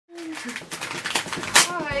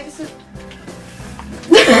Hi, this is...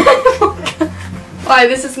 Hi,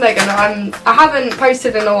 this is Megan. I haven't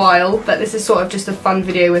posted in a while, but this is sort of just a fun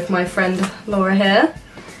video with my friend Laura here.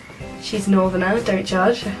 She's northerner, don't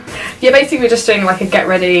judge. Yeah, basically we're just doing like a get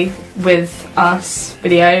ready with us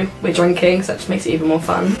video. We're drinking, so that just makes it even more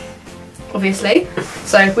fun, obviously.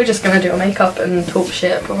 So we're just gonna do our makeup and talk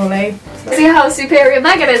shit, probably. See how superior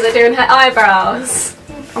Megan is at doing her eyebrows.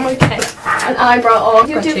 I'm okay. An eyebrow on.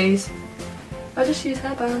 Scratchies. I just use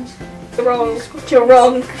hairbands. You're wrong. You're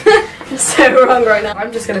wrong. You're so wrong right now.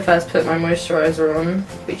 I'm just gonna first put my moisturiser on,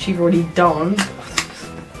 which you've already done.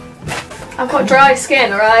 I've got dry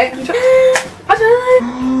skin, alright? I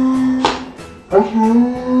don't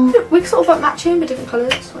know. We're sort of like matching but different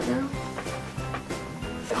colours right now.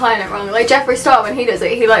 Applying it wrong. Like Jeffree Star, when he does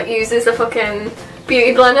it, he like uses the fucking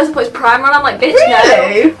beauty blender to put his primer on. I'm like, bitch,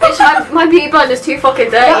 really? no. Bitch, my beauty blender's too fucking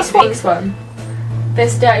dirty. That's what's one.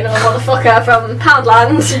 This dirty little motherfucker from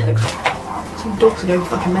Poundland. Some dogs are going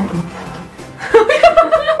fucking mental.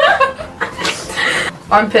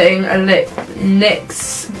 I'm putting a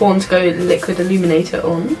NYX Born to Go liquid illuminator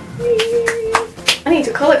on. I need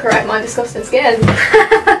to colour correct my disgusting skin.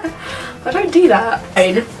 I don't do that.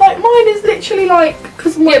 Like mine is literally like,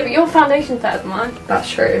 yeah, but your foundation's better than mine. That's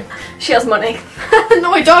true. She has money.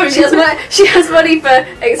 No, I don't. She has money for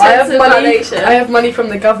expensive foundation. I have money from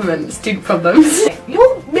the government. Student problems.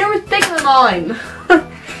 Your mirror's bigger than mine.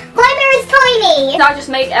 My mirror's tiny. I just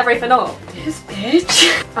make everything up. Yes,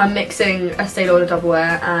 bitch. I'm mixing Estee Lauder Double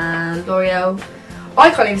Wear and L'Oreal. I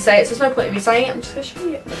can't even say it, so there's no point in me saying it. I'm just going to show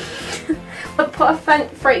you. But put a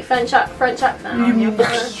French accent on your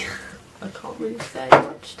I can't really say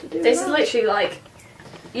much to do. This is literally like,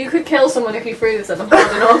 you could kill someone if you threw this at them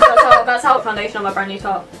hard enough. That's how foundation on my brand new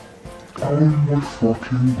top. Oh my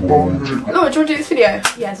fucking god. Laura, do you want to do this video?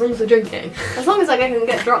 Yeah, as long as we're drinking. As long as I can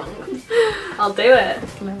get drunk, I'll do it.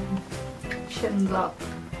 Chins up.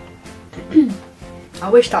 I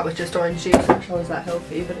wish that was just orange juice. I wish I was that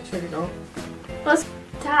healthy, but it's really not. Let's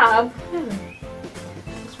tab.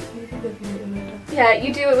 Yeah,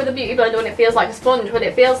 you do it with a beauty blender when it feels like a sponge. When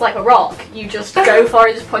it feels like a rock, you just go for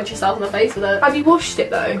it, just punch yourself in the face with it. Have you washed it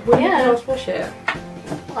though? When Yeah. did you last wash it?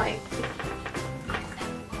 Like,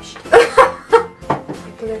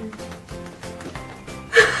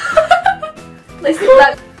 listen,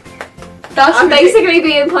 I'm basically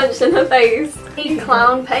being punched in the face. I need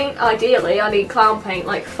clown paint. Ideally, I need clown paint,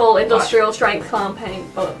 like full industrial strength clown paint,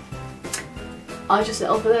 but I just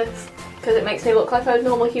settle for this because it makes me look like a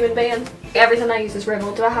normal human being. Everything I use is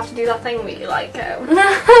Rimmel. Do I have to do that thing where you like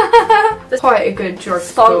That's quite a good drug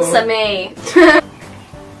sponsor me?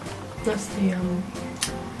 That's the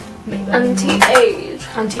Anti-age.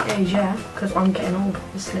 Anti-age, yeah, because I'm getting old,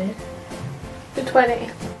 obviously. The 20.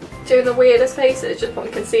 Doing the weirdest faces, just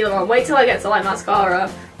putting concealer on. Wait till I get to like mascara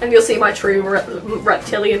and you'll see my true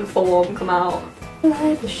reptilian form come out.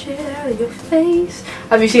 Wipe the shit out of your face.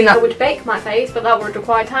 Have you seen that? I would bake my face, but that would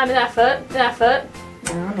require time and effort.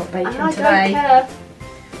 No, I'm not baking and I today. don't care.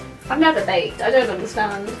 I've never baked. I don't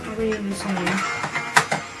understand. I'm really sorry.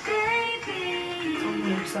 I'm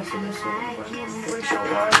really obsessed with this one, but I'm not really sure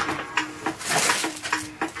why.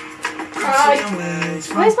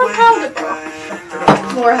 Where's my powder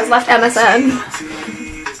brush? Laura has left MSN.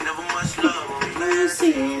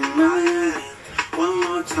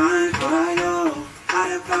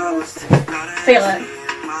 Feel it.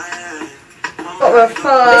 What the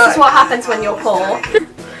fuck? This is what happens when you're poor.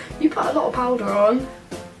 You put a lot of powder on.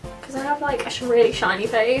 Because I have like a really shiny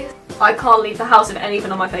face. I can't leave the house if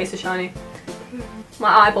anything on my face is shiny.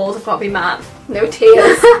 My eyeballs have got to be matte. No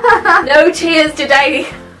tears. No tears today.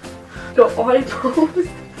 Your eyeballs.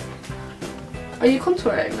 Are you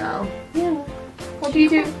contouring now? Yeah. What do you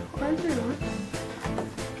do? I don't know.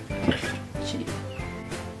 Gee.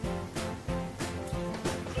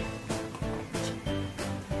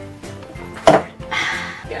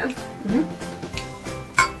 Yeah.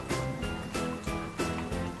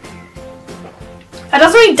 It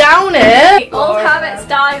doesn't really down it. Old habits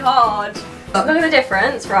die hard. Look at the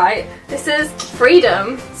difference, right? This is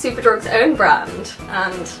Freedom, Superdrug's own brand,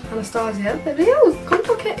 and Anastasia. The real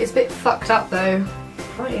contour kit is a bit fucked up though.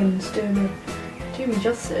 Lighting's doing me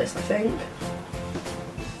justice, I think.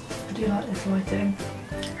 I do like this lighting.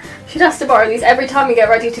 she'd have to borrow these every time we get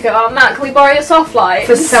ready to go out. Matt, can we borrow your soft light?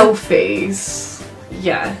 For selfies.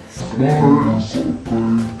 Yes.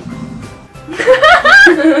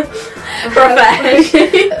 Profesh.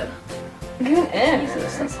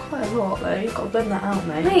 Jesus, that's quite a lot though. You've got to blend that out,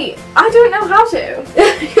 mate. Mate, I don't know how to.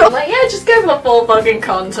 I'm like, yeah, just go for the full fucking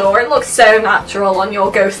contour. It looks so natural on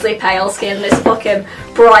your ghostly pale skin, this fucking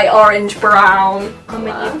bright orange brown. I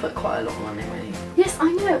mean, you put quite a lot on anyway. Yes,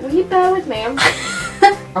 I know. Will you bear with me?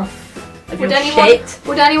 Would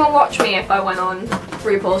Would anyone watch me if I went on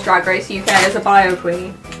RuPaul's Drag Race UK as a bio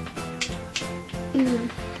queen?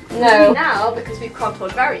 No. Now, because we've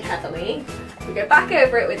contoured very heavily, we go back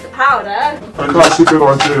over it with the powder. Classic good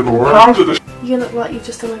idea, Laura. You look like you've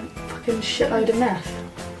just done a fucking shitload of meth.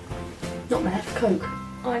 Not meth, coke.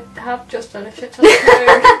 I have just done a shit ton of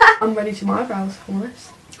coke. I'm ready to my eyebrows for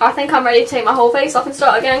this. I think I'm ready to take my whole face off and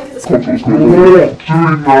start again because Not doing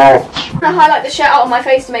that. I highlight the shit out of my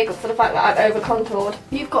face to make up for the fact that I've over contoured.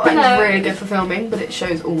 You've got it really good for filming, but it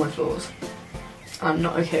shows all my flaws. I'm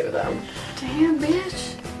not okay with them. Damn,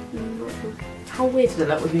 bitch. How weird did it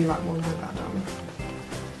look with me like one eyebrow done?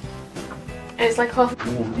 It's like half. I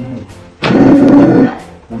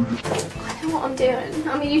know what I'm doing.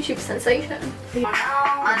 I'm a YouTube sensation.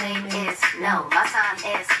 My name is no, my sign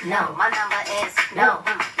is no, my number is no.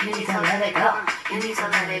 You need to let it go. You need to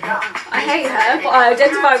let it go. I hate her, but I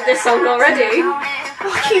identify with this song already. Oh,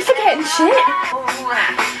 I keep forgetting shit.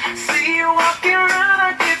 See you walking around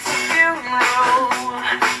like it's a funeral.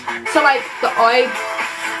 So like the eye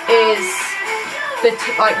is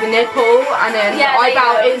like the nipple, and then the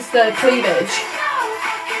eyebrow is the cleavage.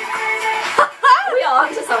 We are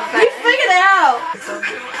onto something. You figured it out.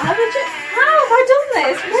 How have I done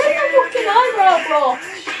this? Where's my fucking eyebrow brush?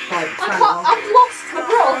 I've lost the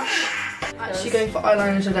brush. Actually going for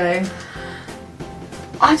eyeliner today.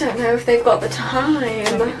 I don't know if they've got the time. I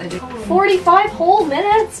think they do. 45 whole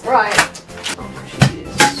minutes? Right. Oh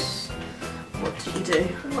Jesus. What did you do?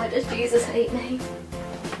 Why does Jesus hate me?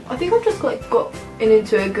 I think I've just like got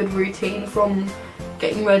into a good routine from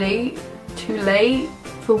getting ready too late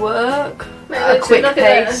for work at a quick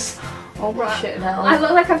pace. Oh shit now. I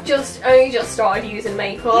look like I've only just started using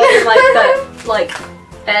makeup and like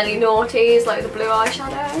the early noughties, like the blue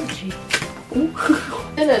eyeshadow.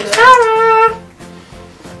 Sarah!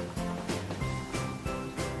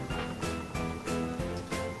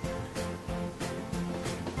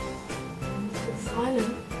 It's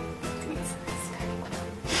silent.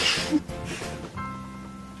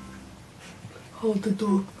 Hold the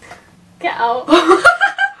door. Get out. Get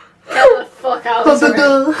the fuck out. Hold the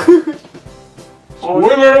door.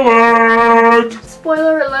 Spoiler alert!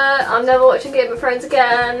 Spoiler alert, I'm never watching Game of Thrones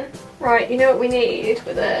again. Right, you know what we need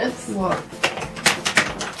with this? What?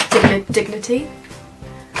 Dignity?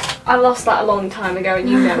 I lost that a long time ago and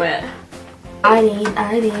you know it. I need.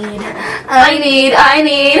 I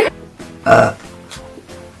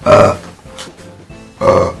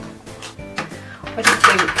just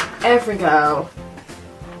think every girl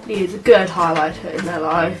needs a good highlighter in their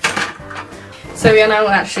life. So we are now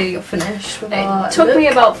actually finished with our It took me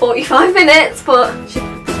about 45 minutes, but